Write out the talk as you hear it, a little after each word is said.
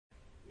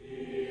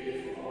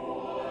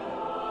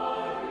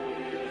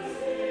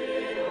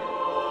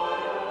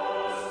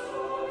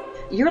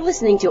You're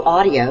listening to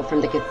audio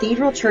from the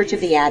Cathedral Church of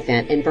the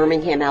Advent in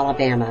Birmingham,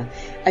 Alabama,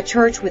 a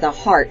church with a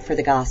heart for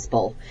the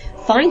gospel.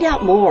 Find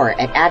out more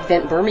at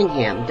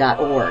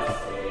adventbirmingham.org.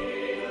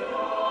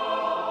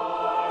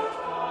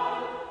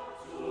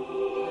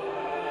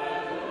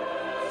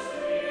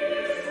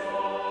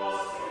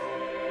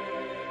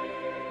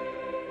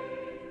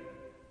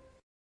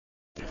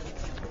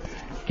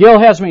 Gil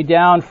has me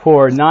down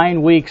for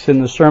 9 weeks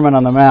in the Sermon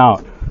on the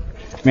Mount,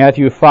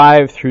 Matthew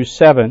 5 through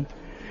 7.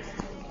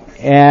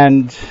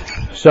 And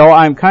so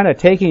I'm kind of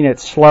taking it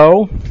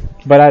slow,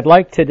 but I'd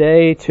like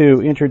today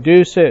to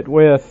introduce it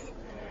with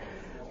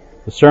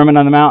the Sermon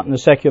on the Mount in the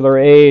secular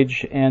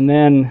age, and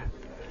then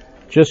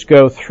just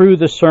go through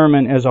the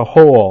sermon as a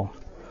whole,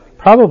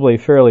 probably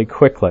fairly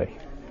quickly.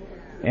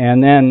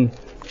 And then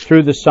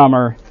through the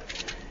summer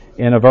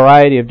in a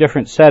variety of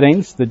different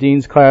settings, the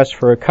Dean's class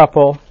for a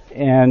couple,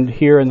 and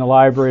here in the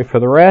library for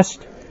the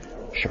rest.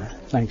 Sure.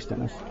 Thanks,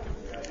 Dennis.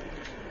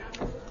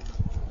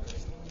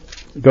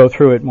 Go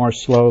through it more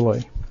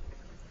slowly.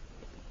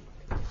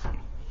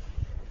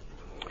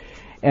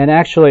 And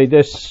actually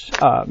this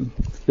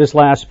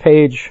last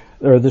page,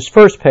 or this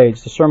first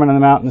page, the Sermon on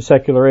the Mount in the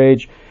Secular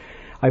Age,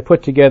 I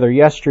put together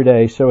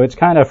yesterday, so it's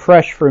kind of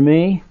fresh for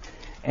me,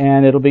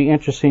 and it'll be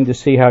interesting to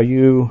see how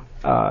you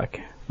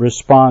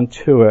respond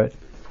to it.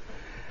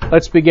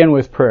 Let's begin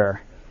with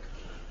prayer.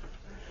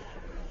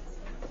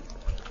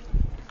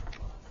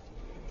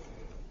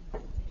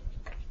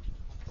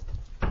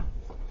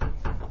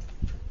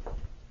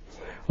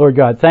 Lord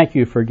God, thank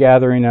you for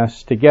gathering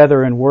us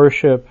together in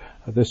worship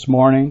this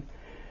morning.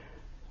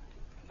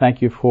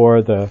 Thank you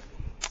for the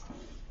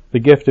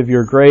gift of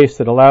your grace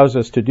that allows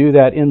us to do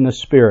that in the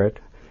Spirit.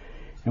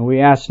 And we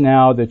ask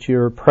now that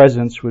your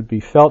presence would be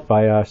felt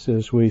by us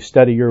as we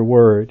study your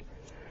word.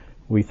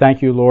 We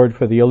thank you, Lord,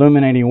 for the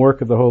illuminating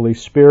work of the Holy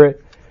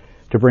Spirit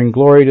to bring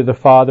glory to the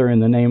Father in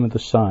the name of the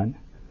Son.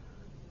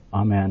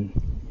 Amen.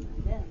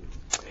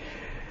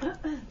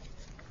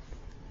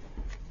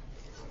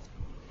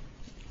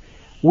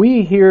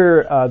 We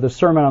hear the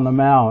Sermon on the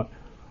Mount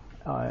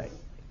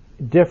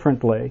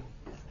differently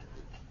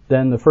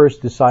than the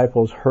first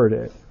disciples heard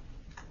it.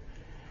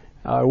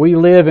 We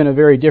live in a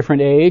very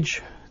different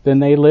age than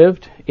they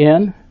lived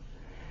in,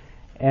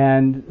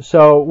 and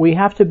so we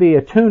have to be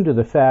attuned to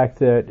the fact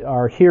that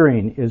our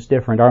hearing is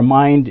different, our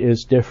mind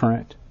is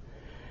different.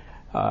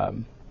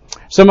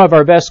 Some of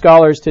our best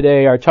scholars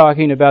today are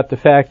talking about the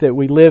fact that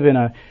we live in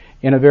a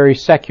very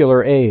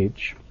secular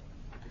age.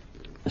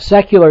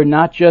 Secular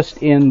not just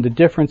in the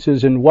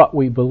differences in what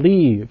we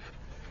believe,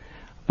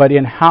 but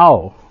in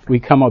how we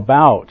come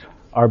about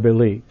our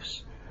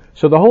beliefs.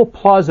 So the whole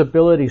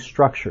plausibility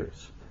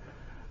structures.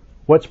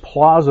 What's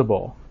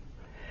plausible?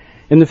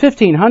 In the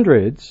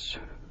 1500s,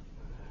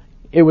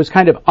 it was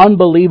kind of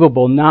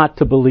unbelievable not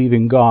to believe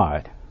in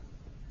God.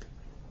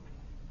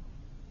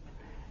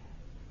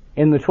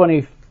 In the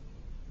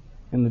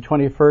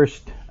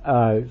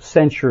 21st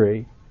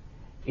century,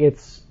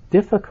 it's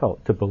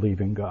difficult to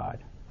believe in God.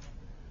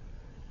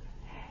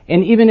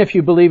 And even if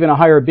you believe in a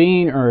higher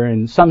being or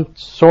in some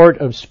sort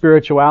of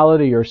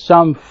spirituality or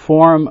some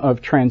form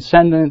of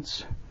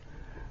transcendence,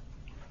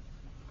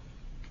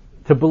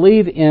 to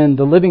believe in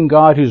the living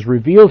God who's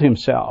revealed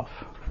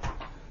himself,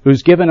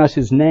 who's given us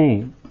his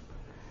name,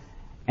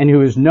 and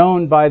who is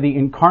known by the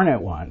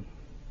incarnate one,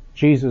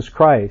 Jesus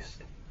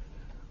Christ,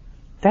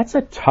 that's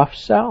a tough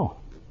sell.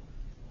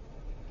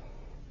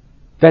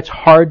 That's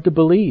hard to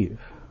believe.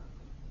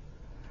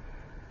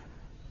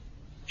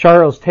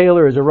 Charles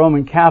Taylor is a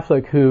Roman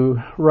Catholic who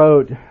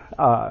wrote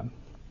a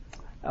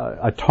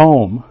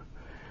tome,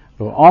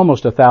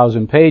 almost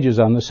 1,000 pages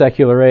on the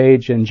secular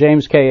age, and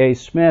James K.A.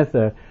 Smith,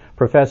 a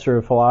professor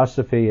of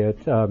philosophy at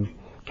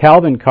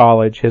Calvin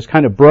College, has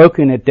kind of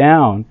broken it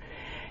down,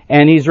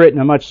 and he's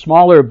written a much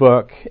smaller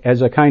book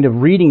as a kind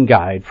of reading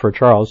guide for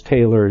Charles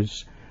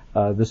Taylor's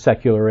The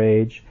Secular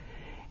Age,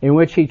 in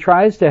which he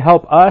tries to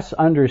help us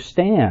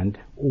understand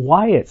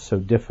why it's so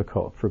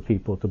difficult for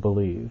people to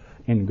believe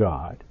in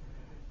God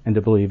and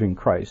to believe in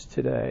Christ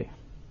today.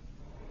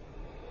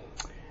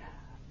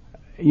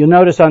 You'll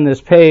notice on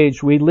this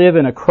page, we live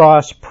in a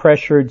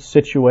cross-pressured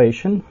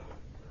situation,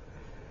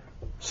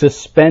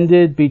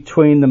 suspended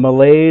between the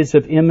malaise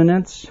of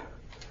immanence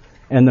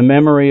and the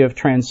memory of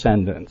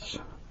transcendence.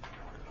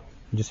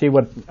 You see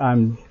what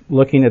I'm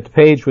looking at the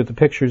page with the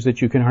pictures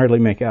that you can hardly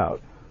make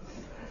out.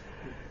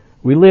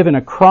 We live in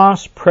a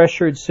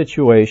cross-pressured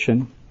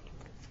situation,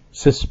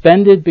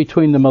 suspended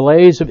between the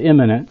malaise of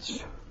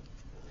immanence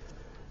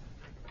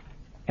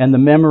and the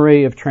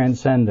memory of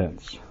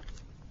transcendence.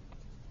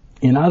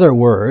 In other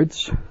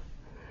words,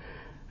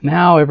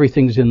 now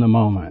everything's in the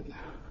moment.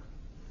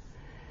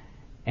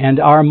 And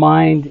our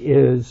mind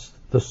is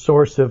the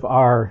source of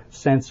our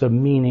sense of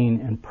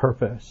meaning and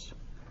purpose.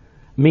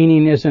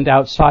 Meaning isn't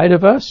outside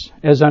of us,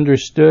 as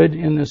understood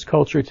in this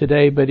culture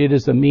today, but it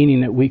is the meaning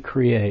that we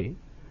create,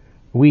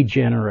 we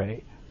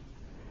generate.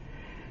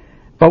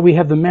 But we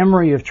have the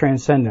memory of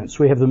transcendence.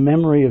 We have the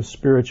memory of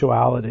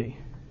spirituality.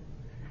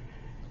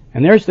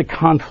 And there's the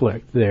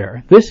conflict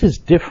there. This is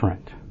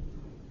different.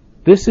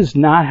 This is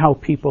not how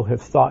people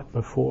have thought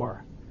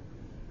before.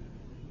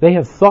 They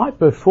have thought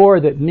before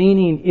that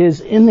meaning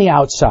is in the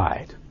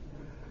outside,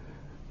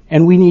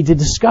 and we need to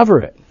discover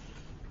it.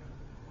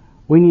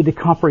 We need to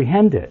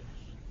comprehend it.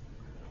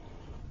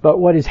 But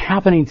what is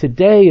happening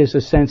today is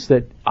a sense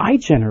that I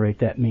generate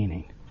that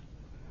meaning.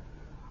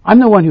 I'm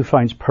the one who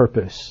finds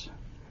purpose.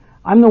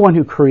 I'm the one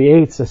who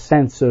creates a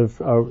sense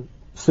of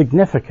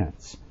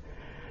significance.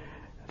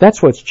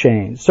 That's what's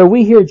changed. So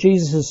we hear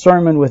Jesus'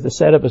 sermon with a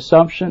set of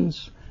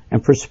assumptions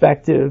and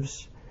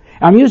perspectives.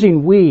 I'm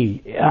using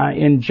we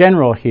in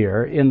general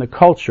here in the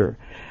culture,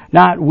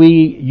 not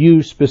we,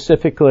 you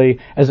specifically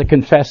as a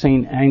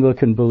confessing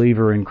Anglican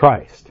believer in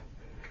Christ,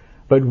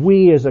 but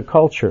we as a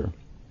culture.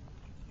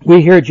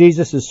 We hear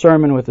Jesus'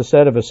 sermon with a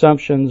set of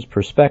assumptions,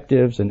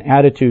 perspectives, and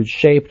attitudes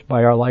shaped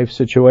by our life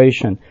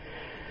situation.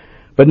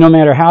 But no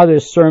matter how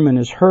this sermon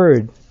is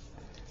heard,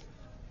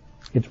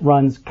 it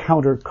runs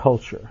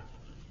counterculture.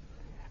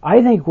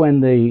 I think when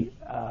the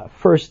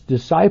first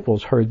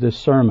disciples heard this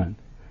sermon,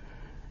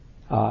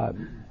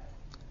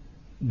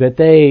 that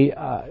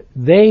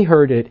they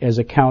heard it as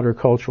a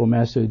countercultural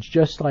message,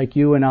 just like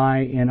you and I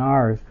in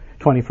our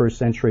 21st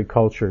century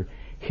culture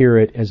hear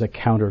it as a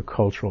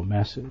countercultural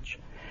message.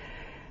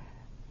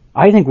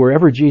 I think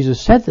wherever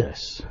Jesus said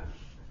this,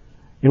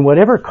 in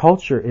whatever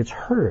culture it's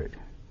heard,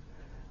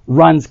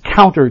 runs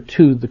counter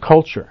to the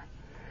culture.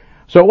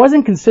 So it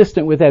wasn't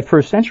consistent with that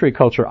first century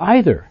culture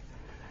either.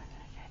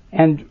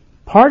 And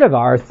part of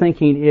our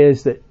thinking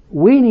is that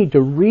we need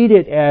to read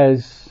it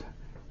as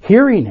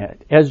hearing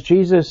it, as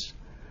Jesus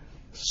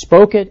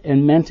spoke it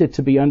and meant it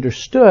to be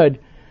understood,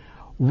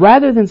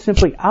 rather than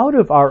simply out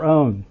of our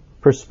own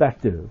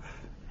perspective,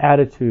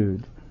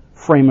 attitude,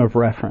 frame of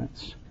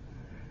reference.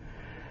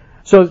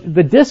 So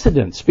the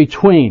dissonance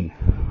between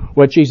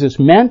what Jesus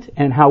meant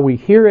and how we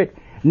hear it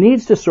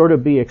needs to sort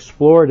of be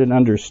explored and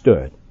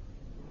understood.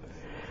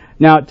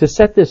 Now, to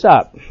set this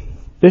up,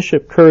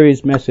 Bishop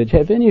Curry's message,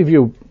 did any of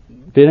you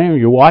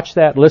watch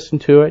that, listen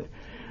to it?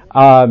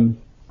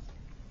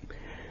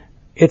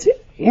 It's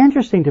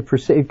interesting to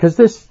perceive, because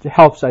this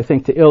helps, I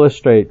think, to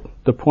illustrate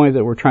the point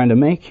that we're trying to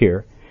make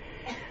here.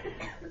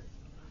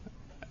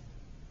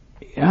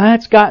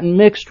 It's gotten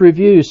mixed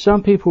reviews.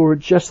 Some people were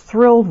just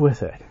thrilled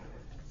with it.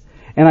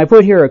 And I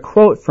put here a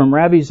quote from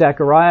Rabbi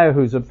Zechariah,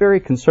 who's a very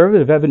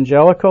conservative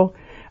evangelical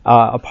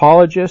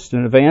apologist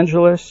and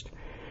evangelist.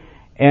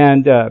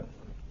 And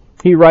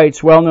he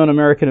writes, well-known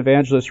American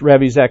evangelist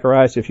Rabbi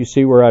Zacharias, if you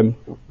see where I'm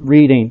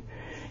reading,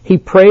 he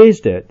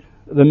praised it.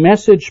 The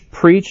message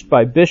preached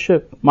by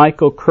Bishop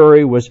Michael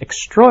Curry was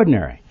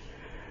extraordinary.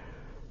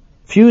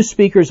 Few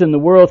speakers in the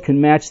world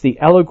can match the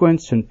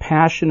eloquence and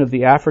passion of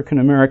the African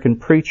American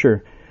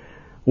preacher.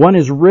 One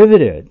is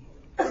riveted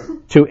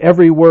to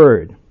every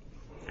word.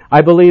 I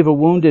believe a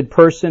wounded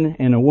person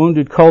in a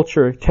wounded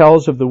culture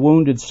tells of the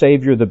wounded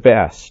Savior the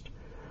best.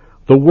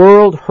 The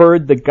world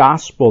heard the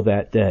gospel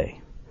that day.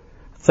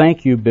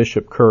 Thank you,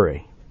 Bishop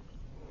Curry.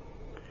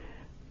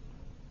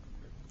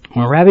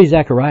 Well, Rabbi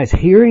Zacharias,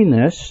 hearing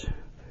this,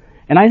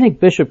 and I think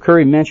Bishop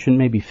Curry mentioned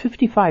maybe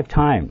 55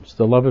 times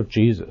the love of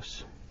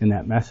Jesus in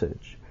that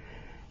message.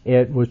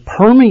 It was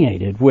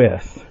permeated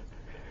with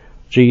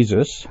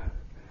Jesus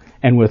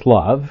and with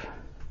love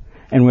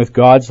and with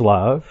God's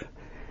love.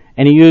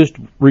 And he used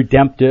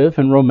redemptive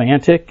and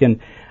romantic, and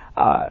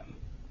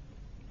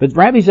but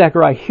Rabbi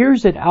Zechariah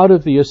hears it out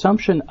of the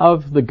assumption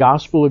of the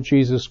gospel of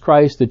Jesus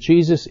Christ, that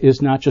Jesus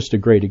is not just a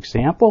great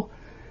example,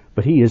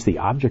 but he is the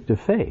object of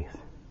faith.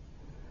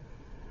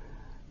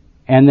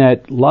 And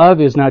that love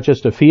is not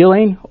just a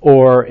feeling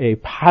or a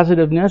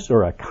positiveness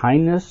or a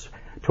kindness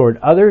toward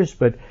others,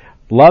 but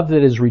love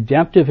that is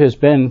redemptive has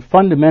been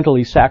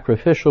fundamentally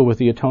sacrificial with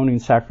the atoning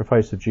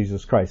sacrifice of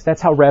Jesus Christ.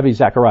 That's how Rabbi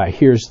Zechariah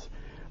hears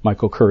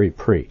Michael Curry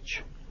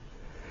preach.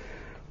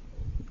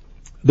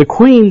 The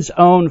Queen's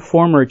own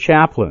former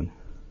chaplain,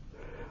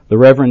 the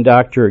Reverend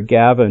Dr.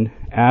 Gavin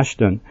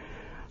Ashton,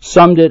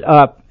 summed it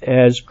up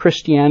as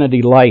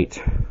Christianity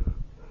light.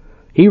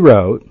 He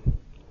wrote,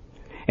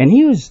 and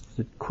he was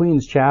the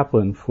Queen's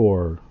chaplain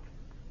for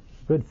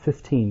a good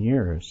 15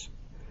 years.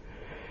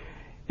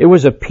 It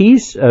was a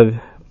piece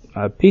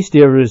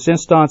de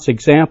resistance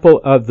example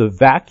of the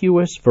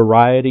vacuous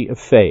variety of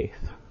faith,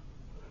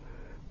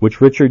 which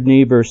Richard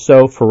Niebuhr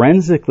so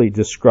forensically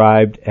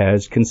described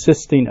as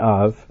consisting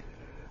of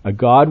a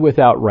God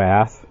without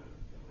wrath,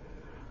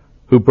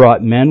 who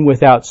brought men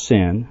without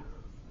sin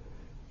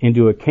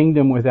into a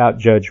kingdom without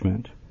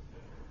judgment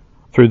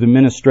through the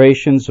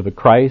ministrations of a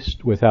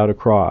Christ without a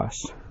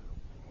cross.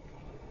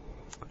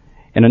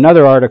 In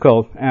another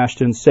article,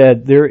 Ashton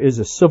said, there is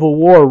a civil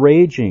war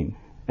raging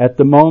at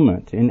the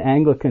moment in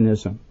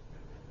Anglicanism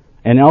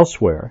and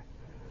elsewhere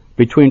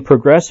between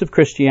progressive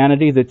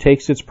Christianity that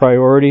takes its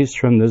priorities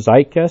from the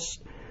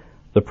zeitgeist,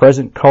 the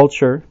present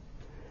culture,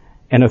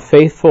 and a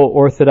faithful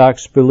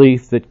Orthodox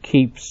belief that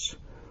keeps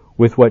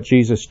with what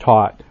Jesus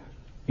taught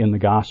in the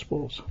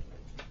Gospels.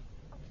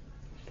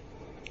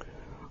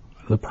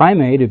 The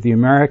primate of the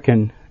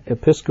American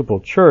Episcopal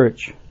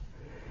Church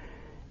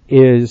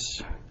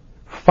is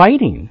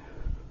fighting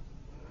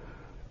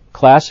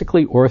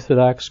classically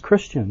Orthodox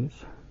Christians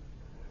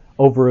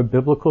over a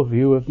biblical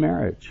view of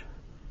marriage.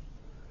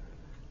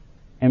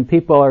 And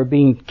people are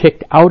being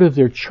kicked out of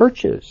their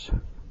churches.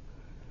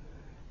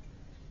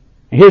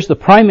 And here's the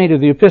primate of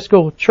the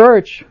Episcopal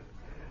Church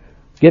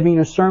giving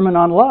a sermon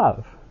on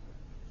love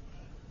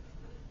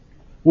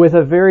with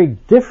a very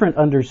different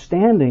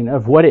understanding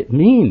of what it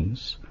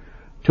means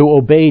to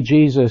obey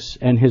Jesus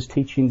and his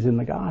teachings in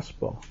the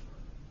gospel.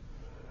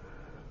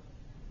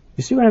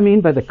 You see what I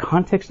mean by the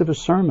context of a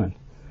sermon?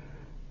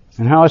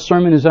 And how a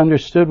sermon is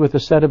understood with a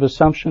set of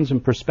assumptions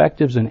and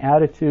perspectives and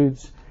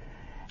attitudes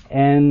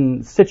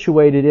and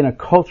situated in a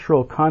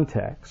cultural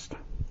context.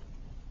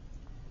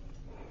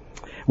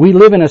 We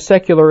live in a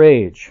secular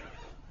age.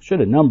 I should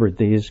have numbered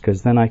these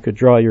because then I could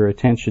draw your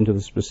attention to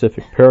the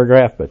specific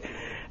paragraph, but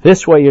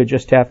this way you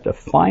just have to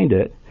find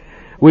it.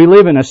 We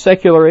live in a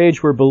secular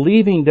age where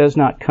believing does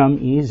not come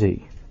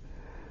easy.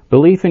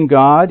 Belief in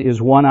God is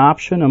one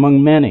option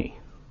among many,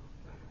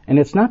 and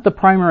it's not the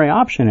primary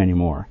option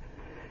anymore.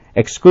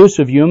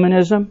 Exclusive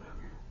humanism,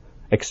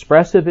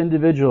 expressive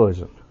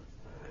individualism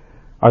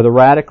are the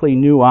radically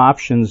new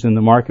options in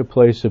the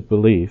marketplace of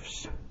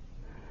beliefs.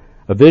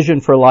 A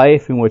vision for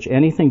life in which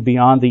anything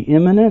beyond the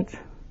imminent,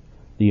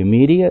 the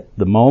immediate,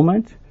 the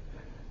moment,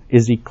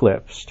 is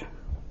eclipsed.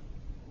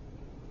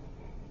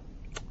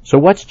 So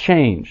what's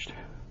changed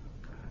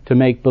to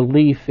make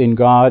belief in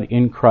God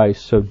in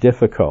Christ so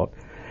difficult?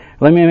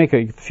 Let me make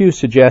a few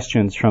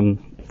suggestions from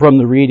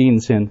the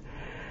readings in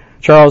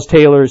Charles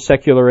Taylor's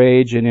Secular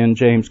Age and in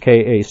James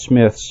K.A.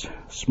 Smith's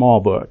small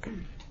book.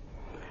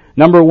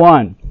 Number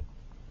one,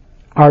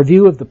 our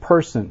view of the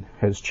person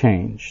has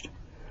changed.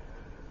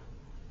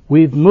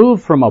 We've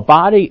moved from a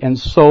body and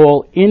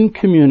soul in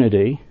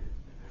community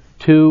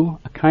to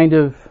a kind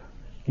of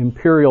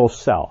imperial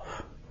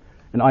self,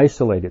 an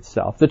isolated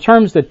self. The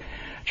terms that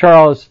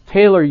Charles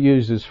Taylor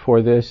uses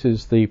for this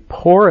is the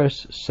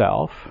porous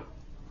self,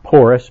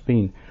 porous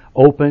being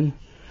open,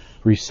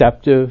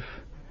 receptive,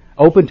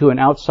 open to an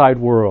outside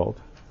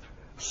world,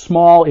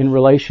 small in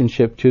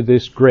relationship to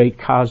this great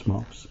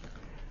cosmos.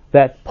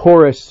 That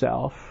porous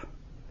self,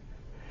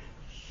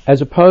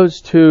 as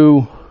opposed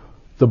to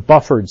the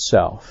buffered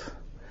self.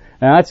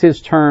 Now that's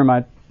his term.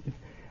 I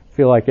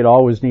feel like it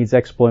always needs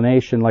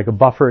explanation, like a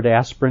buffered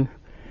aspirin.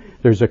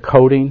 There's a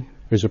coating,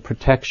 there's a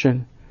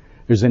protection,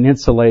 there's an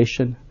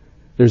insulation,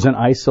 there's an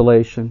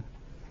isolation.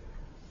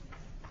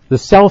 The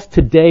self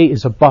today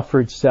is a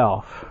buffered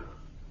self.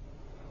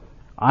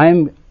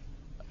 I'm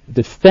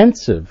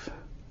defensive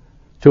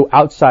to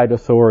outside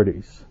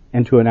authorities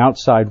and to an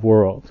outside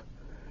world.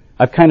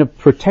 I've kind of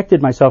protected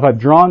myself. I've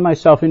drawn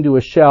myself into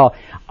a shell.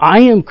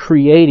 I am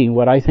creating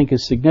what I think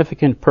is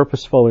significant,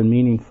 purposeful, and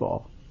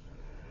meaningful.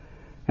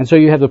 And so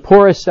you have the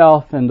porous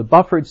self and the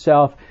buffered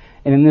self,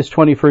 and in this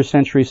 21st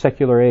century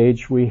secular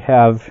age, we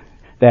have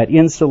that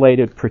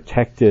insulated,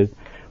 protected,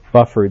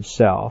 buffered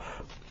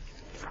self.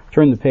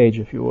 Turn the page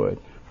if you would.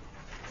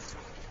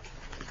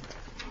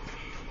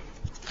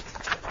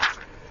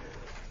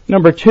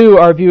 Number two,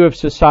 our view of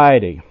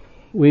society.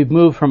 We've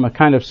moved from a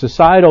kind of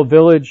societal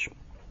village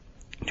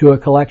to a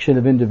collection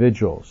of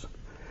individuals.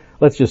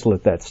 Let's just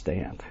let that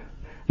stand.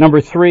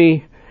 Number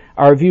three,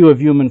 our view of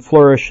human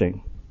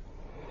flourishing.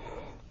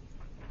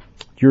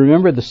 Do you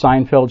remember the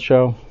Seinfeld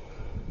show?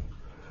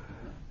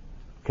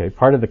 Okay,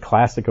 part of the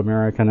classic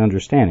American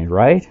understanding,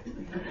 right?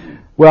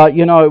 Well,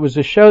 you know, it was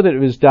a show that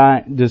was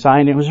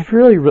designed, it was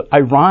really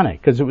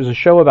ironic because it was a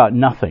show about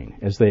nothing,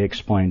 as they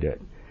explained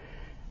it.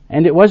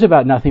 And it was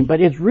about nothing,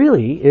 but it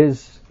really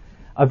is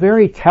a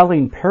very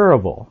telling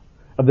parable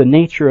of the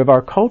nature of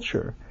our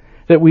culture.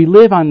 That we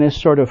live on this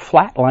sort of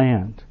flat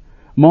land,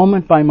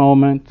 moment by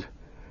moment.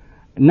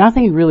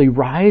 Nothing really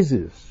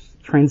rises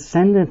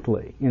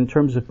transcendently in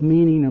terms of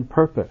meaning and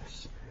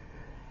purpose.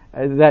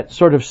 That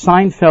sort of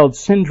Seinfeld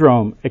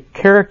syndrome, it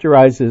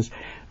characterizes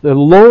the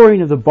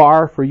lowering of the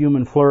bar for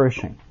human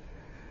flourishing.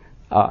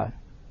 A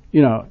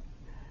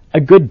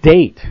good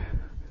date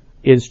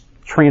is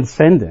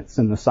transcendence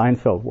in the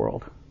Seinfeld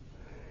world.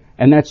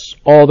 And that's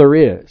all there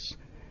is.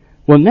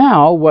 Well,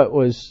 now what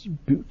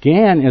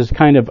began as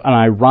kind of an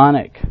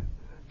ironic,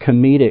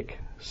 comedic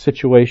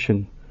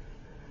situation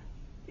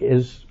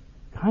is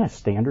kind of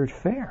standard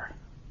fare.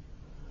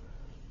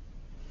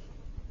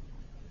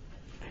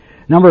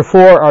 Number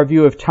four, our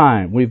view of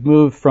time. We've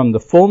moved from the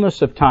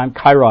fullness of time,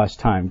 kairos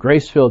time,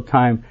 grace-filled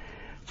time,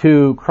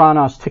 to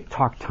chronos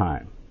tick-tock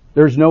time.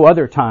 There's no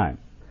other time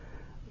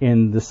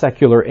in the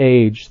secular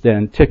age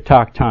than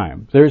tick-tock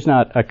time. There's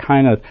not a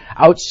kind of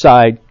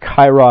outside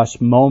kairos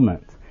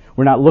moment.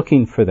 We're not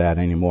looking for that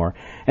anymore.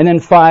 And then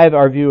five,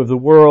 our view of the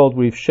world.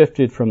 We've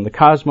shifted from the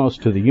cosmos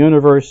to the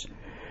universe,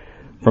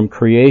 from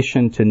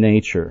creation to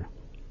nature.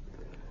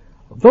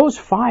 Those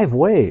five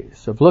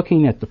ways of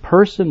looking at the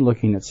person,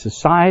 looking at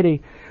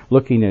society,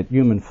 looking at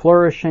human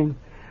flourishing,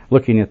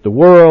 looking at the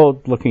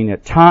world, looking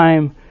at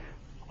time,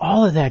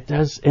 all of that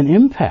does an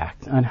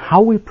impact on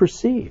how we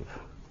perceive,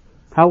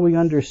 how we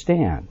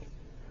understand.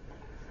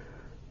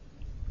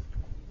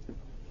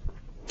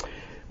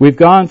 We've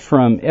gone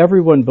from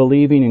everyone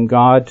believing in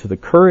God to the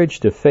courage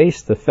to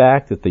face the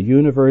fact that the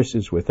universe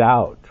is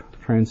without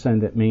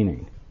transcendent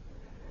meaning.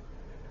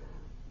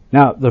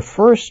 Now, the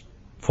first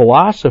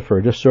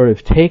philosopher to sort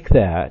of take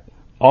that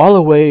all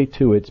the way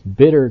to its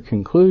bitter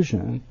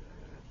conclusion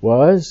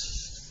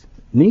was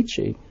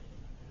Nietzsche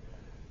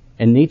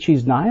and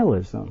Nietzsche's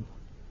nihilism.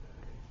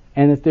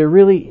 And that there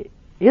really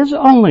is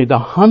only the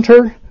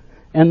hunter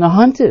and the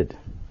hunted.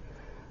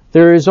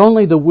 There is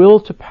only the will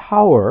to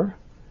power,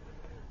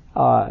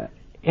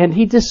 and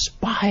he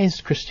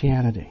despised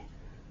Christianity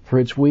for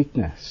its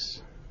weakness.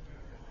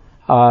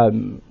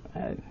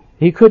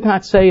 He could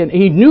not say, and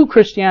he knew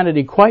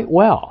Christianity quite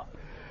well.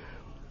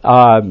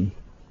 I'm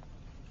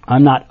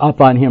not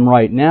up on him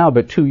right now,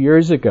 but 2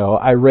 years ago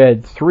I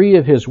read 3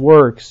 of his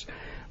works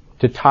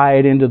to tie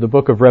it into the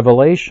book of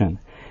Revelation.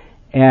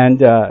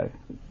 And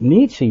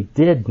Nietzsche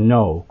did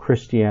know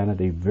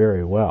Christianity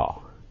very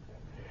well,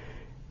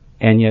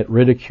 and yet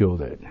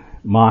ridiculed it,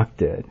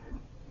 mocked it.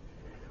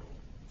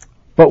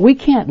 But we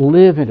can't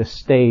live in a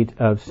state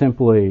of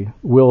simply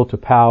will to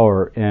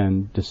power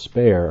and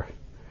despair,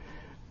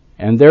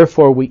 and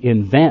therefore we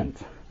invent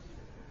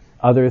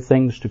other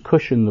things to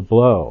cushion the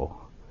blow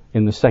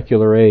in the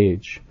secular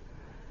age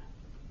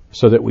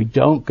so that we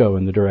don't go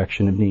in the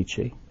direction of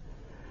Nietzsche.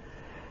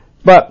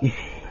 But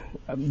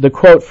the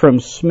quote from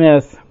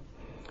Smith,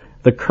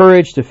 the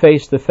courage to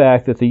face the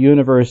fact that the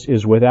universe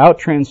is without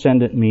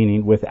transcendent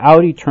meaning,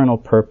 without eternal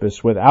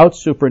purpose, without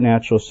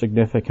supernatural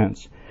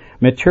significance.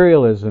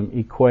 Materialism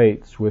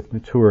equates with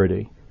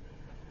maturity.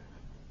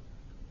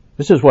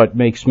 This is what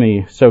makes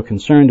me so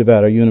concerned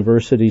about our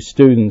university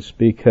students,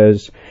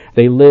 because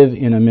they live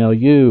in a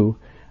milieu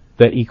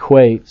that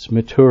equates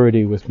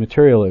maturity with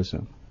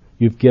materialism.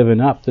 You've given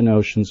up the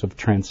notions of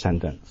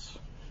transcendence,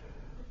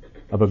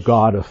 of a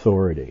God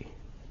authority.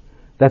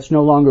 That's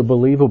no longer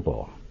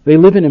believable. They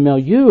live in a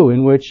milieu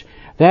in which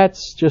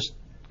that's just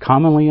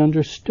commonly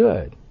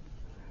understood.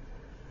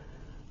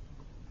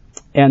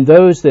 And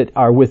those that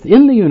are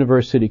within the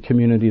university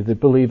community that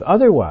believe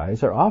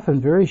otherwise are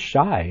often very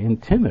shy and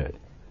timid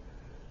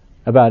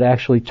about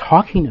actually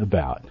talking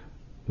about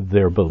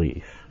their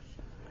belief.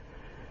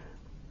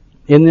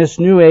 In this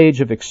new age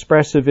of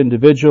expressive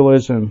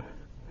individualism,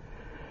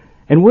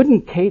 and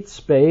wouldn't Kate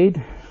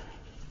Spade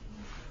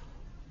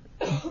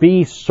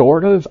be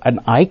sort of an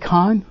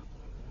icon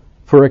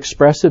for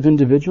expressive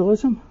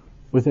individualism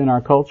within our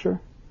culture?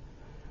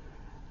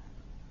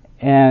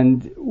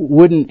 And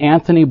wouldn't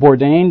Anthony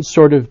Bourdain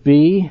sort of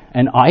be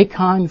an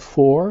icon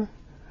for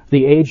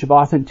the age of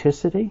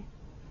authenticity?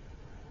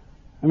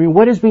 I mean,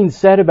 what is being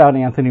said about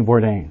Anthony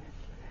Bourdain?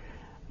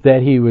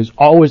 That he was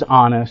always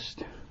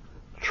honest,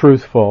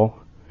 truthful.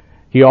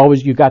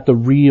 You got the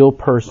real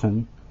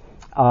person.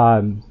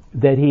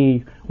 That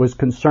he was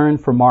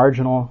concerned for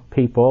marginal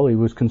people. He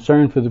was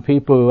concerned for the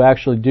people who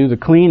actually do the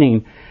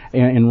cleaning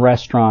in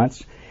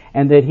restaurants,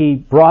 and that he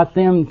brought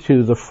them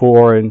to the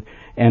fore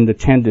and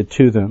attended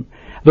to them.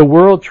 The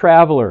world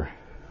traveler,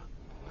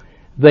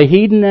 the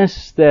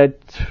hedonist that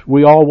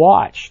we all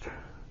watched,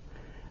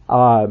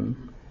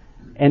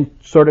 and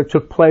sort of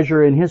took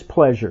pleasure in his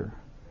pleasure,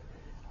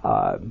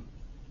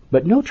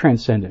 but no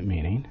transcendent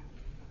meaning,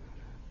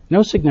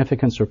 no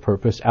significance or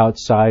purpose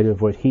outside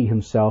of what he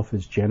himself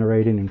is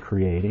generating and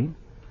creating,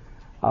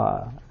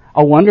 a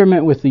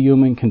wonderment with the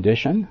human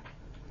condition,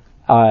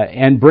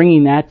 and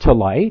bringing that to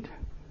light.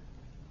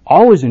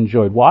 Always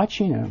enjoyed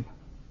watching him.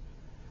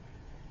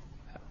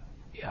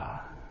 Yeah.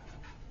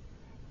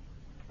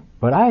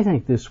 But I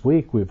think this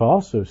week we've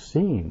also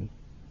seen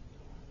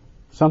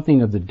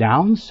something of the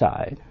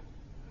downside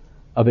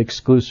of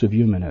exclusive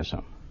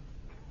humanism,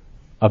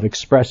 of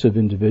expressive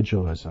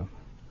individualism.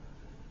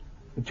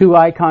 Two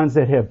icons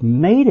that have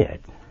made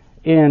it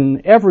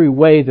in every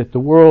way that the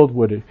world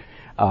would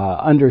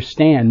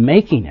understand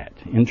making it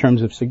in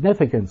terms of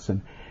significance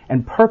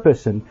and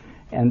purpose and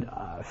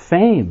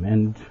fame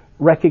and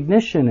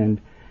recognition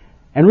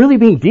and really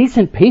being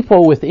decent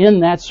people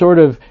within that sort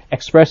of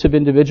expressive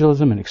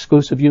individualism and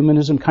exclusive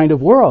humanism kind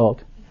of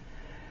world,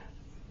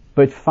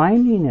 but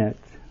finding it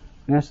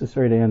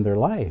necessary to end their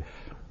life.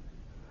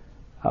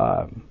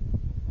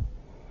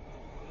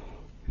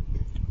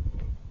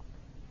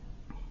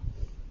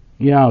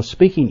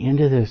 Speaking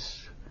into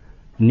this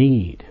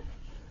need,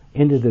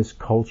 into this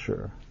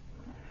culture,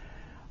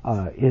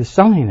 is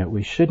something that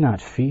we should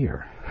not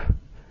fear.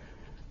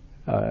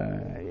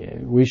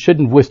 We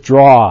shouldn't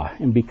withdraw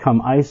and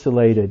become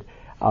isolated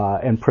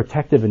and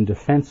protective and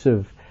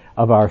defensive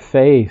of our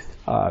faith.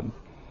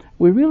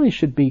 We really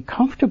should be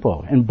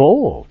comfortable and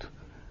bold,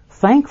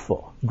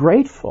 thankful,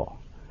 grateful.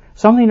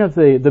 Something of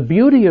the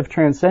beauty of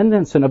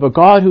transcendence and of a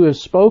God who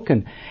has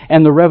spoken,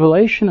 and the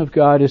revelation of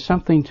God is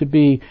something to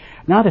be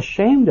not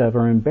ashamed of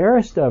or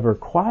embarrassed of or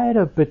quiet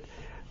of, but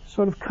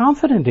sort of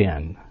confident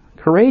in,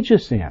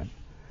 courageous in.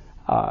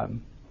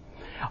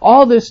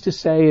 All this to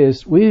say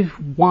is we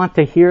want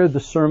to hear the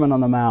Sermon on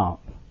the Mount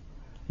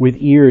with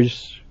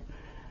ears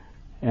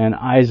and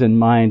eyes and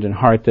mind and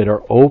heart that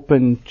are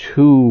open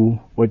to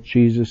what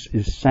Jesus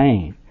is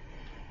saying.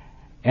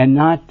 and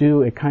not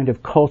do a kind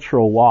of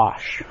cultural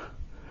wash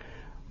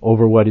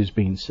over what is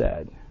being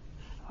said.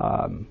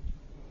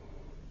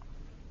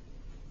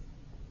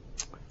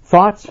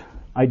 Thoughts?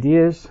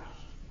 Ideas?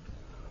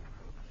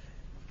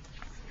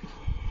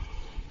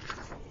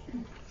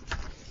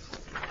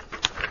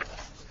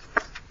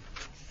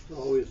 It's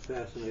always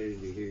fascinating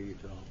to hear you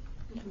talk.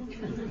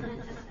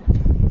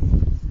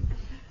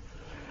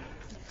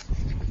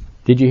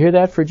 Did you hear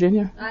that,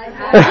 Virginia?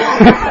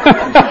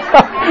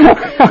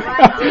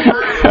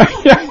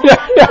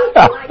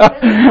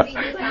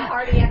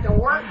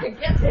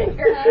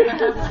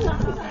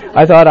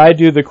 I thought I'd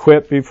do the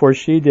quip before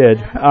she did.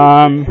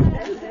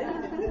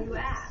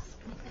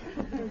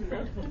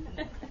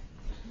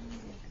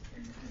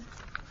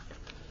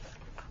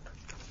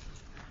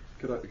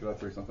 Could I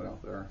throw something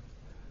out there?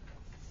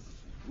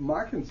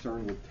 My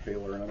concern with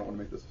Taylor, and I don't want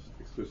to make this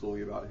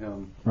exclusively about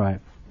him, right?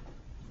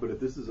 But if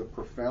this is a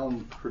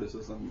profound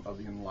criticism of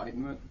the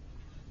Enlightenment,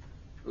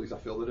 at least I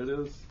feel that it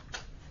is,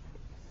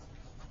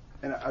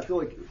 and I feel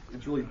like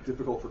it's really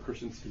difficult for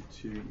Christians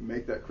to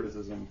make that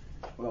criticism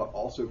without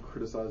also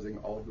criticizing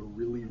all of the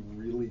really,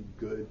 really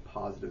good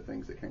positive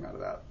things that came out of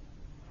that,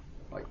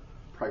 like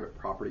private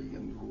property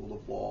and rule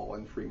of law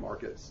and free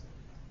markets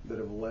that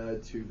have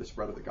led to the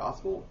spread of the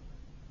gospel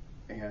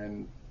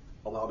and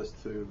allowed us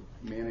to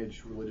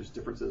manage religious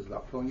differences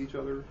without killing each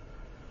other,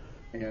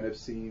 and have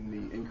seen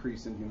the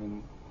increase in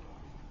human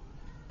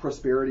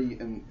prosperity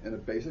in a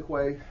basic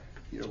way.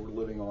 You know, we're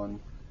living on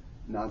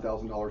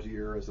 $9,000 a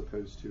year as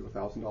opposed to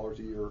 $1,000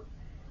 a year.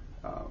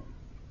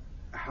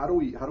 How do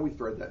we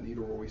thread that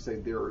needle where we say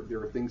there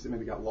are things that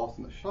maybe got lost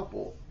in the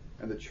shuffle,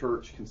 and the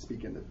church can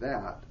speak into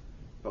that,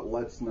 but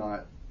let's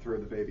not throw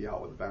the baby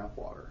out with the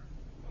bathwater,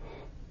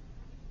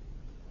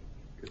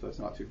 if that's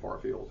not too far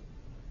afield.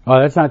 Oh,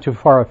 that's not too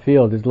far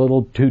afield. It's a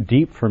little too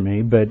deep for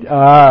me. But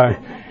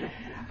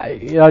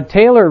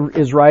Taylor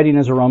is writing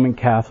as a Roman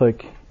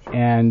Catholic,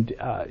 and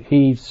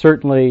he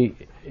certainly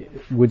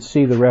would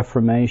see the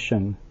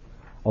Reformation,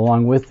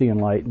 along with the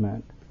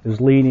Enlightenment, as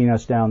leading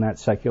us down that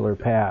secular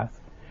path.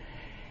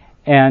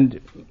 And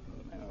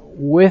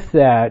with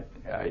that,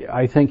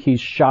 I think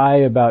he's shy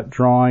about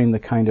drawing the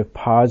kind of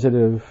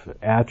positive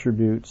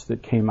attributes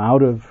that came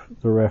out of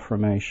the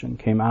Reformation,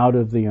 came out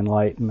of the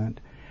Enlightenment,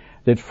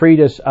 that freed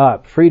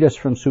us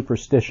from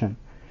superstition.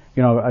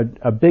 You know,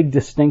 a big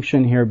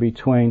distinction here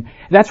between,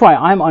 that's why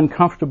I'm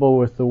uncomfortable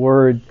with the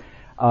word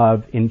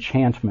of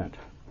enchantment.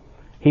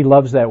 He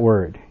loves that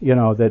word, you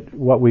know, that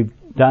what we've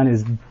done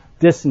is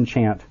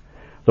disenchant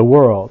the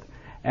world.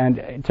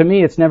 And to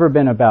me, it's never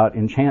been about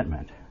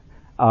enchantment.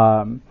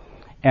 And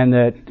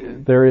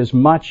that there is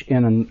much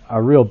in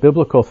a real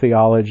biblical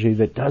theology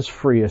that does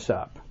free us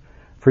up.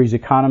 Frees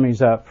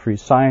economies up,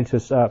 frees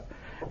scientists up,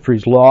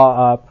 frees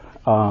law up,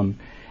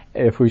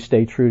 if we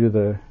stay true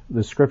to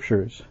the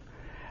scriptures.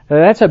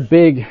 That's a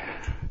big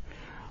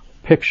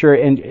picture,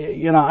 and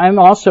you know, I'm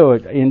also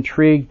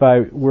intrigued by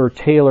where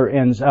Taylor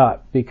ends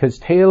up, because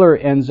Taylor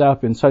ends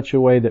up in such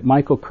a way that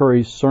Michael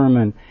Curry's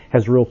sermon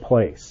has real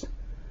place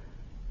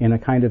in a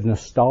kind of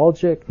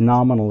nostalgic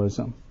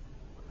nominalism,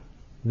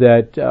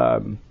 that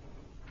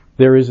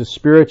there is a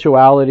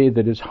spirituality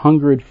that is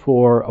hungered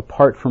for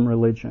apart from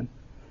religion,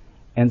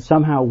 and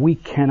somehow we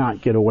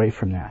cannot get away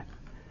from that.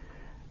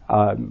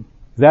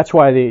 That's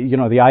why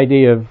the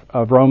idea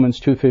of Romans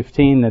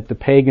 2:15, that the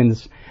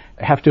pagans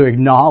have to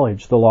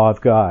acknowledge the law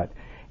of God,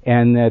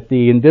 and that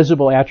the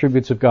invisible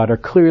attributes of God are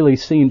clearly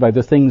seen by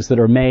the things that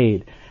are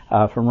made,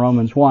 from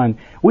Romans 1.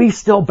 We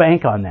still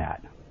bank on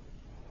that.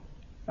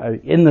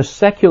 In the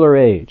secular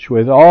age,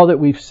 with all that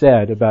we've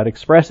said about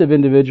expressive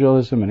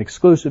individualism and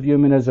exclusive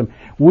humanism,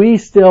 we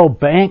still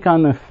bank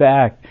on the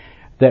fact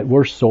that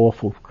we're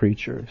soulful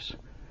creatures,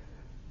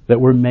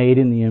 that we're made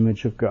in the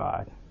image of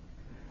God.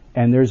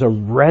 And there's a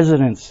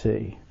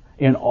residency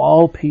in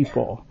all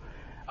people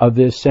of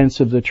this sense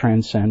of the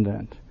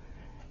transcendent,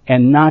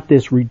 and not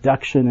this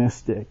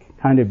reductionistic,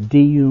 kind of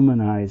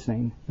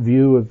dehumanizing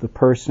view of the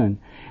person,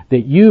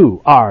 that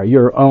you are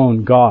your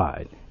own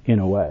God, in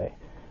a way,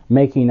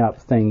 making up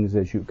things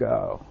as you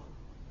go.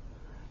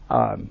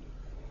 But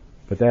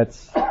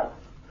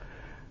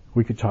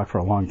we could talk for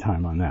a long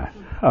time on that.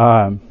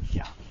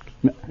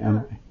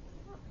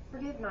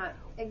 Forgive my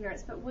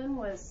ignorance, but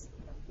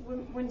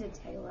when did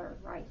Taylor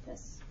write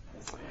this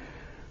book?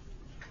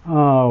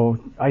 Oh,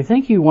 I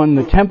think he won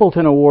the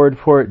Templeton Award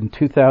for it in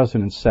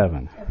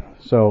 2007. Okay.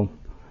 So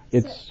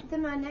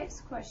then my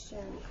next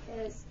question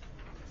is,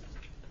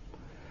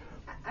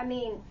 I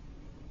mean,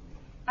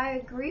 I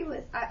agree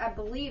with, I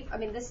believe, I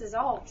mean, this is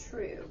all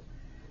true,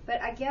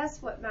 but I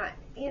guess what my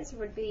answer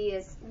would be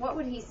is, what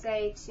would he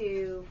say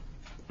to,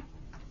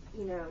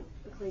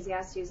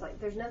 Ecclesiastes, like,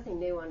 there's nothing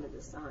new under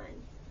the sun.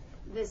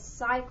 This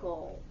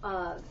cycle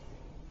of,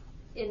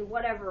 in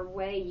whatever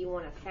way you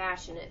want to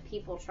fashion it,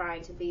 people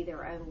trying to be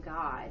their own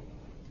God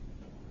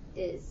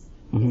is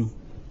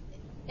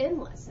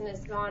endless, and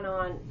it's gone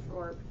on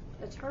for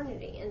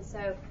eternity. And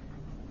so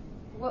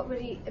what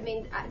would he, I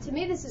mean, to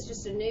me this is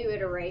just a new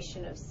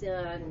iteration of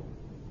sin,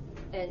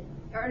 and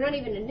or not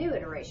even a new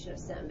iteration of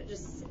sin, but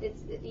just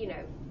it's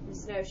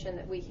this notion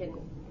that we can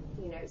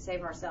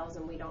save ourselves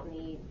and we don't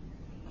need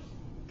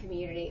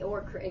community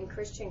or in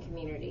Christian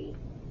community.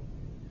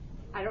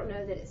 I don't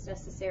know that it's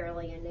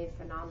necessarily a new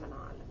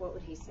phenomenon. What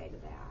would he say to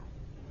that?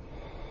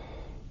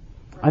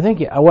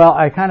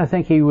 I kind of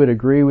think he would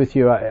agree with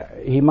you.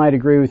 He might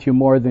agree with you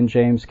more than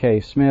James K.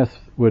 Smith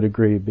would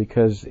agree,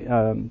 because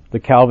the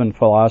Calvin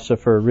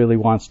philosopher really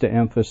wants to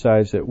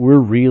emphasize that we're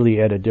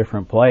really at a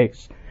different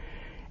place,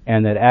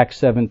 and that Acts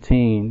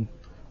 17,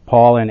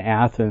 Paul in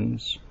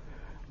Athens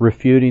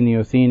refuting the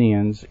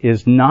Athenians,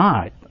 is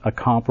not a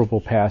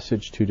comparable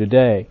passage to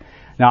today.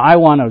 Now, I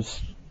want to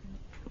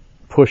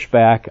push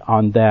back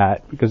on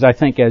that, because I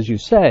think, as you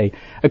say,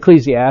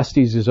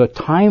 Ecclesiastes is a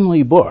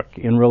timely book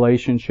in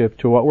relationship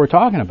to what we're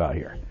talking about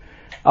here.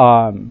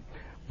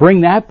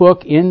 Bring that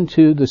book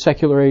into the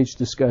secular age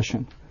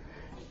discussion,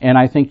 and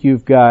I think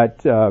you've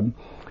got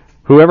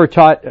whoever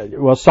taught,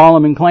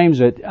 Solomon claims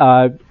it,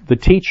 the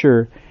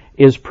teacher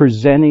is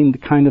presenting the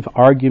kind of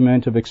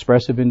argument of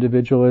expressive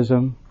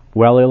individualism,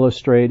 well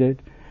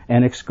illustrated,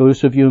 and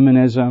exclusive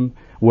humanism,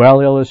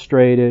 well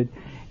illustrated,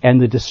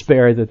 and the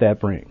despair that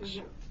brings.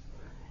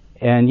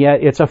 And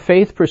yet it's a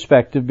faith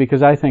perspective,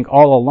 because I think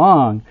all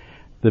along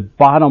the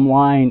bottom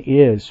line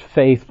is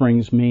faith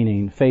brings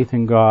meaning. Faith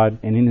in God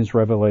and in His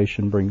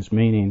revelation brings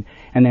meaning,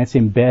 and that's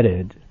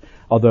embedded,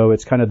 although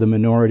it's kind of the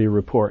minority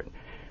report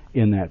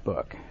in that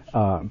book.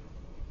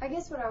 I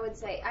guess what I would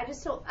say, I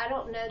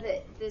don't know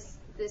that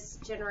this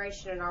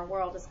generation in our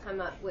world has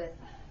come up with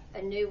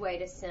a new way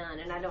to sin,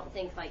 and I don't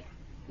think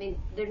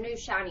they're new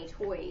shiny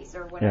toys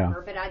or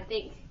whatever, but I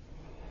think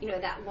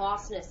that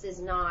lostness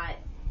is not.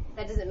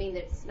 That doesn't mean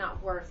that it's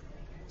not worth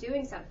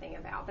doing something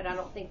about, but I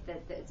don't think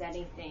that it's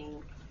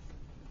anything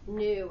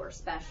new or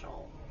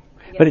special.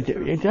 But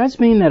it does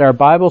mean that our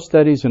Bible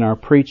studies and our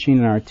preaching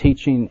and our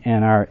teaching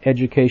and our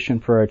education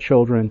for our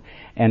children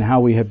and how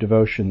we have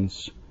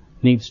devotions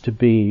needs to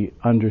be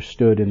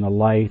understood in the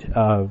light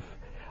of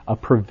a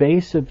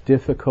pervasive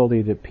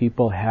difficulty that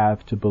people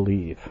have to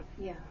believe.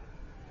 Yeah.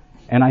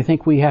 And I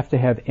think we have to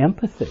have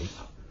empathy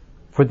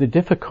for the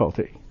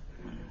difficulty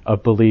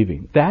of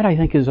believing. That, I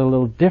think, is a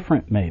little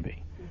different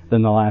maybe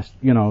than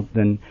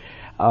than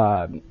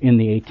in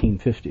the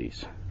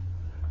 1850s.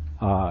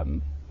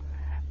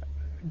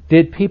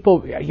 Did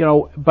people,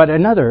 but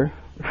another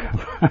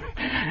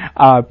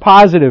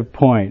positive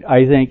point,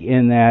 I think,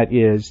 in that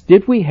is,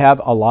 did we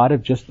have a lot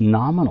of just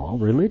nominal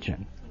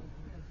religion?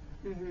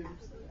 Mm-hmm.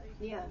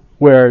 Yeah.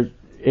 Where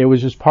it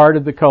was just part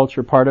of the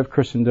culture, part of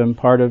Christendom,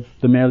 part of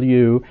the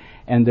milieu,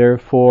 and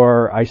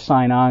therefore I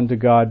sign on to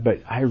God,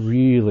 but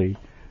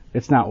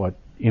it's not what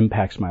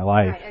impacts my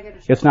life. Right,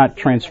 it's not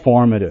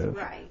transformative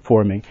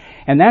for me.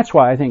 And that's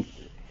why I think,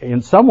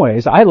 in some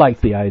ways, I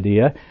like the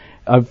idea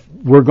of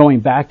we're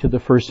going back to the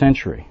first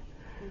century,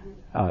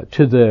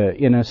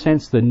 in a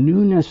sense, the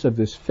newness of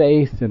this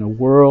faith in a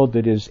world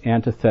that is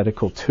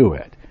antithetical to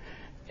it.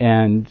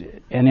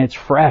 And it's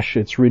fresh,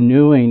 it's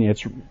renewing,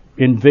 it's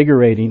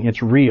invigorating,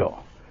 it's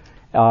real.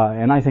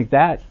 And I think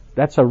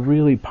that's a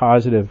really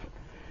positive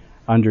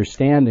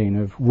understanding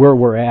of where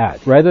we're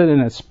at, rather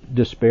than it's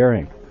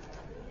despairing.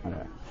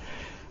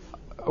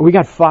 We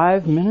got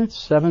 5 minutes,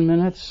 7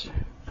 minutes.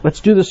 Let's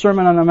do the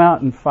Sermon on the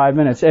Mount in 5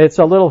 minutes. It's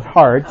a little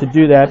hard to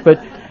do that,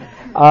 but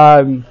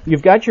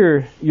you've got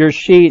your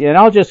sheet, and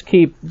I'll just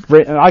keep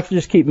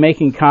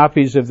making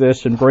copies of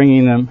this and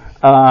bringing them.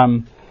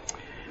 And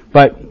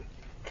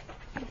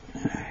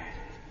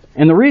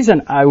the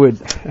reason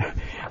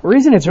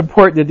it's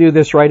important to do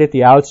this right at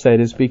the outset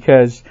is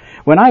because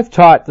when I've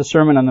taught the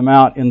Sermon on the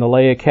Mount in the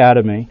Lay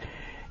Academy,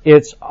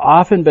 it's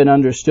often been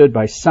understood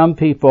by some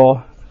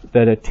people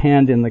that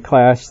attend in the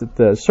class that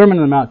the Sermon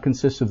on the Mount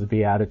consists of the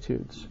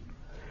Beatitudes.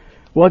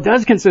 Well, it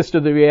does consist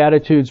of the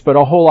Beatitudes, but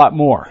a whole lot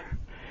more.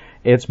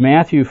 It's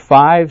Matthew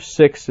 5,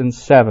 6, and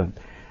 7.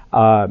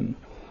 And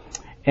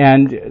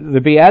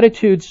the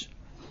Beatitudes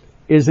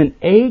is an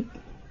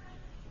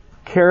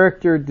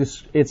 8-character,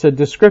 it's a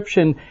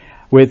description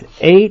with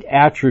 8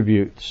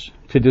 attributes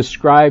to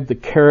describe the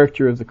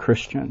character of the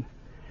Christian.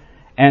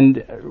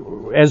 And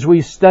as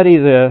we study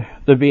the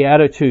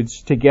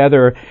Beatitudes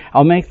together,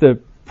 I'll make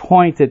the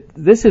point that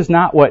this is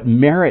not what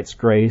merits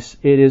grace,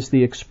 it is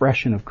the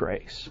expression of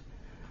grace.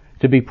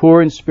 To be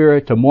poor in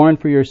spirit, to mourn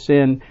for your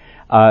sin,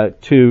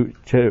 to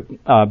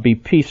be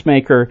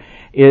peacemaker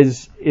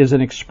is an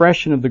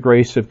expression of the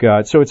grace of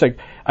God. So it's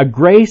a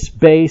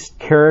grace-based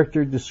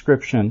character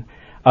description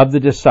of the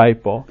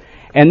disciple.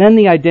 And then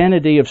the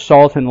identity of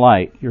salt and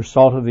light. You're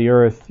salt of the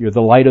earth, you're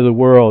the light of the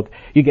world.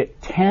 You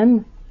get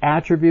 10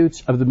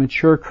 attributes of the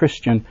mature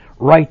Christian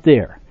right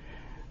there.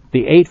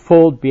 The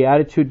 8-fold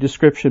Beatitude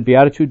description,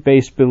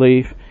 Beatitude-based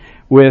belief,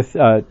 with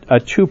a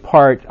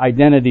 2-part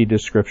identity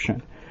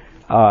description.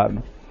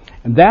 And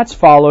that's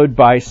followed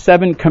by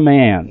 7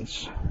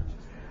 commands,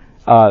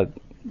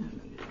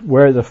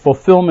 where the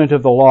fulfillment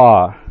of the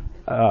law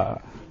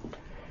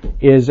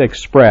is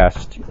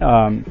expressed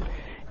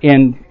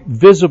in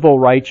visible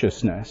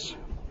righteousness.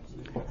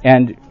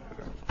 And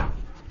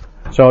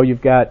so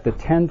you've got the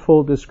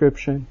 10-fold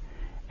description,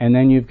 And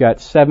then you've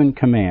got 7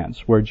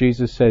 commands where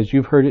Jesus says,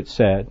 you've heard it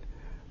said,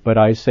 but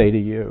I say to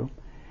you.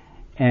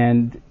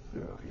 And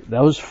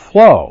those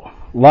flow.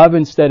 Love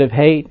instead of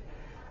hate,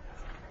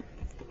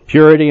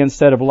 purity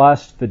instead of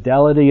lust,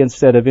 fidelity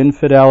instead of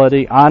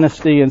infidelity,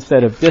 honesty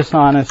instead of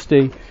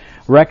dishonesty,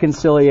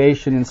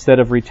 reconciliation instead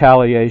of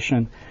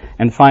retaliation,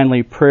 and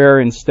finally prayer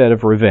instead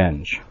of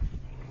revenge.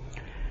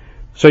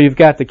 So you've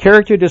got the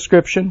character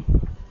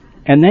description,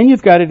 and then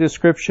you've got a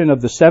description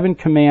of the 7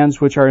 commands,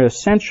 which are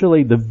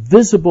essentially the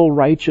visible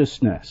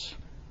righteousness,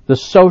 the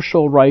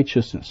social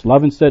righteousness.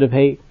 Love instead of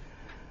hate,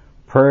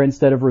 prayer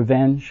instead of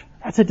revenge.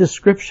 That's a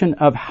description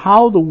of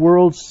how the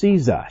world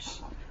sees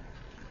us.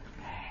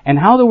 And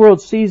how the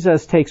world sees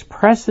us takes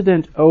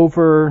precedent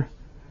over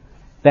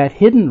that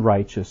hidden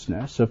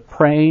righteousness of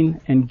praying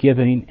and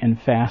giving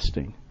and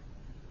fasting.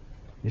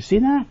 You see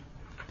that?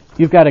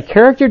 You've got a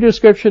character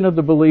description of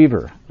the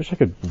believer. I wish I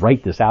could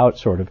write this out,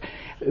 sort of.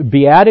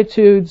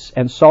 Beatitudes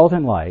and salt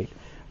and light,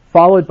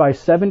 followed by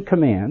 7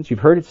 commands. You've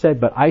heard it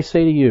said, but I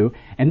say to you.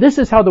 And this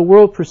is how the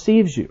world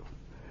perceives you.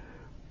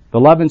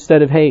 The love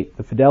instead of hate,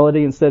 the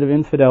fidelity instead of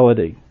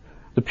infidelity,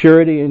 the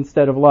purity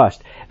instead of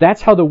lust.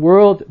 That's how the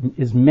world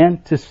is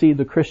meant to see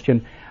the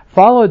Christian,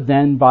 followed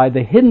then by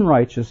the hidden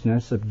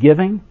righteousness of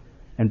giving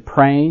and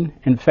praying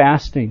and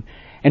fasting.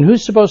 And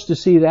who's supposed to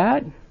see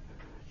that?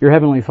 Your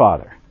Heavenly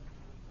Father.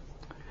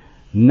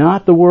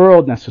 Not the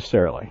world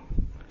necessarily,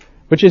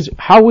 which is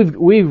how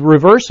we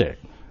reverse it.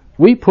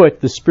 We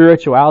put the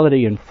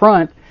spirituality in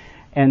front,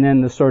 and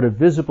then the sort of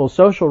visible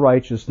social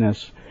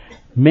righteousness,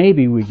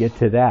 maybe we get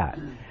to that.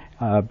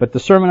 But the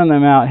Sermon on the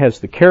Mount has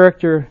the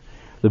character,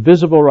 the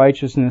visible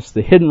righteousness,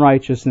 the hidden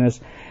righteousness,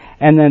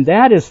 and then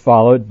that is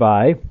followed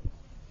by,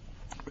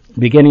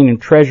 beginning in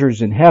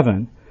treasures in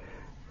heaven,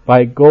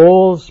 by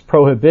goals,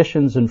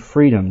 prohibitions, and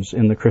freedoms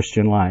in the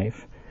Christian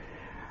life.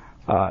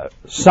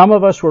 Some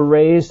of us were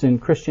raised in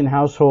Christian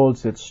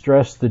households that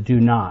stress the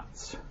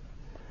do-nots.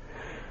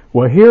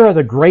 Well, here are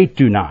the great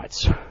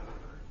do-nots.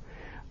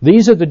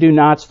 These are the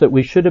do-nots that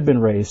we should have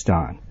been raised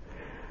on.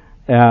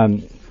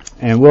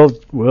 And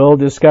we'll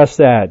discuss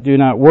that. Do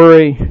not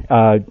worry.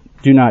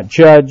 Do not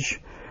judge.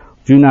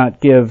 Do not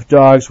give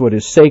dogs what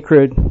is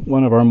sacred.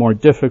 One of our more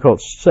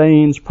difficult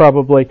sayings,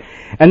 probably.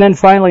 And then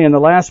finally, in the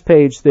last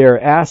page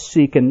there, ask,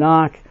 seek, and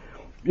knock,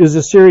 is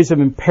a series of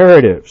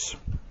imperatives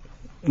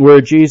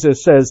where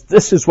Jesus says,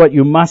 this is what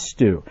you must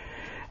do.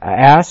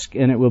 Ask,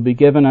 and it will be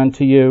given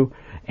unto you.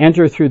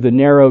 Enter through the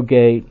narrow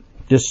gate.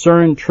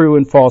 Discern true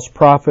and false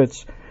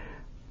prophets.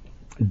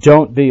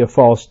 Don't be a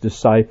false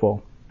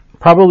disciple.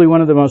 Probably one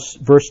of the most,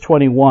 verse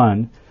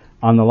 21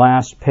 on the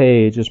last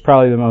page is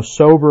probably the most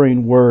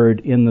sobering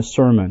word in the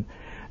sermon.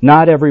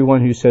 Not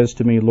everyone who says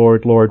to me,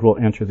 Lord, Lord, will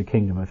enter the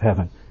kingdom of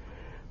heaven,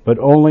 but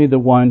only the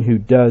one who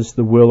does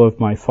the will of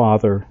my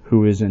Father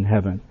who is in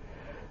heaven.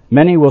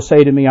 Many will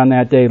say to me on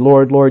that day,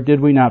 Lord, Lord, did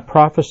we not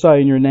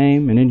prophesy in your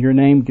name, and in your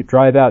name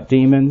drive out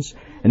demons,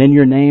 and in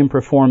your name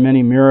perform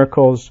many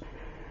miracles?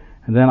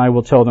 And then I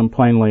will tell them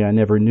plainly, I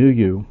never knew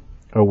you.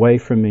 Away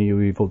from me, you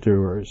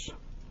evildoers.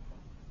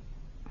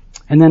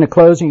 And then a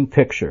closing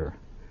picture.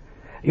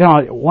 You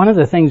know, one of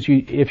the things,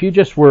 if you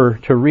just were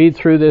to read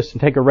through this and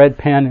take a red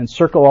pen and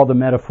circle all the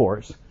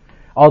metaphors,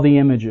 all the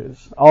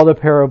images, all the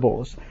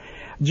parables,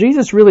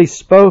 Jesus really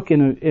spoke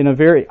in a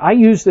very, I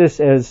use this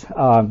as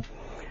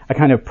a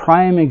kind of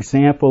prime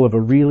example of a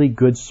really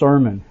good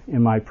sermon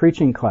in my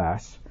preaching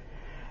class.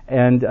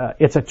 And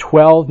it's a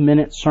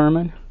 12-minute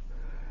sermon.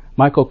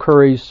 Michael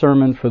Curry's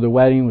sermon for the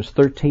wedding was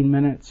 13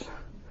 minutes.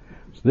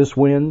 So this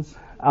wins.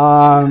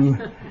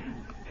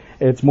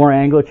 It's more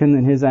Anglican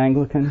than his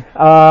Anglican.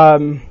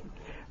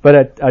 But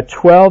a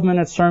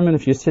 12-minute sermon,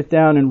 if you sit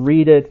down and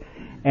read it,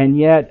 and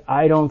yet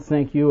I don't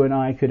think you and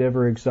I could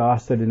ever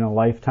exhaust it in a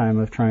lifetime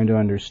of trying to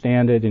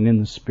understand it and in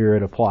the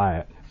Spirit apply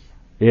it.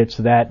 It's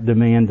that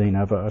demanding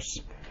of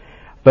us.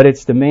 But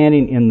it's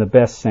demanding in the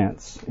best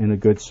sense, in a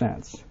good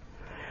sense.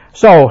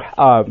 So,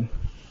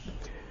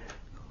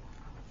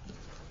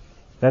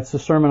 that's the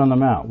Sermon on the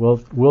Mount.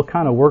 We'll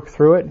kind of work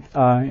through it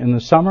in the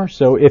summer.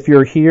 So if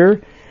you're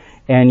here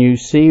and you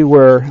see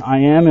where I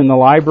am in the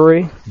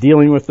library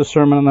dealing with the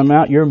Sermon on the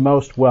Mount, you're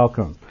most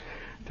welcome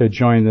to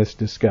join this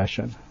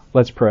discussion.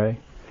 Let's pray.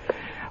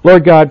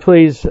 Lord God,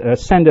 please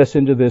send us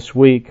into this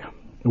week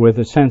with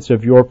a sense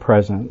of your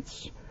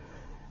presence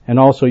and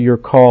also your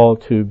call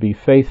to be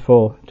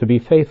faithful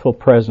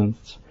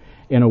presence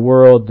in a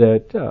world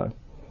that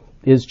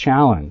is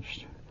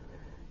challenged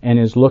and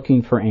is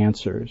looking for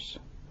answers.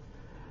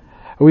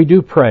 We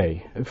do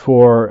pray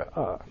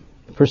for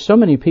so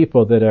many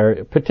people that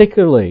are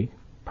particularly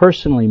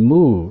personally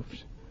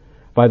moved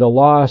by the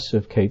loss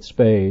of Kate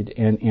Spade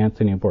and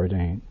Anthony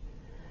Bourdain.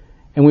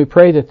 And we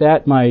pray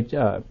that might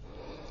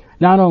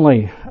not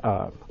only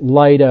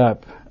light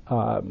up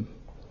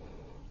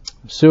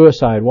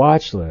suicide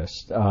watch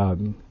lists,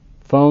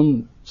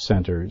 phone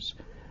centers,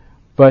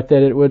 but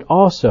that it would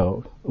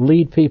also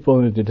lead people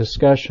into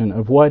discussion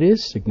of what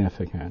is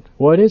significant,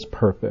 what is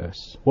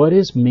purpose, what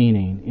is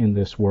meaning in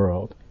this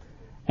world,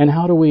 and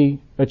how do we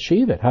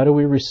achieve it? How do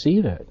we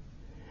receive it?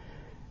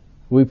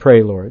 We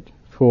pray, Lord,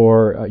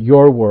 for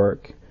your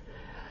work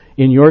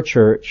in your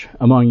church,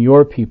 among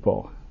your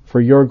people,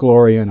 for your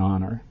glory and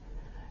honor.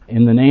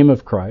 In the name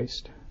of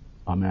Christ,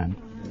 amen.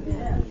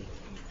 Amen.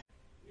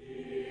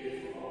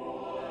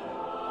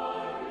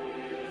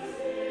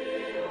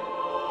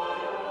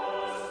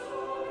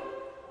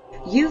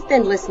 You've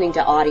been listening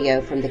to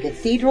audio from the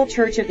Cathedral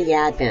Church of the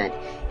Advent.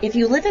 If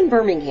you live in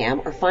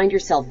Birmingham or find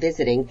yourself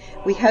visiting,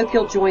 we hope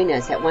you'll join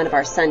us at one of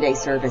our Sunday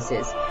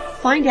services.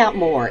 Find out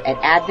more at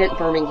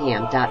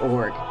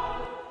adventbirmingham.org.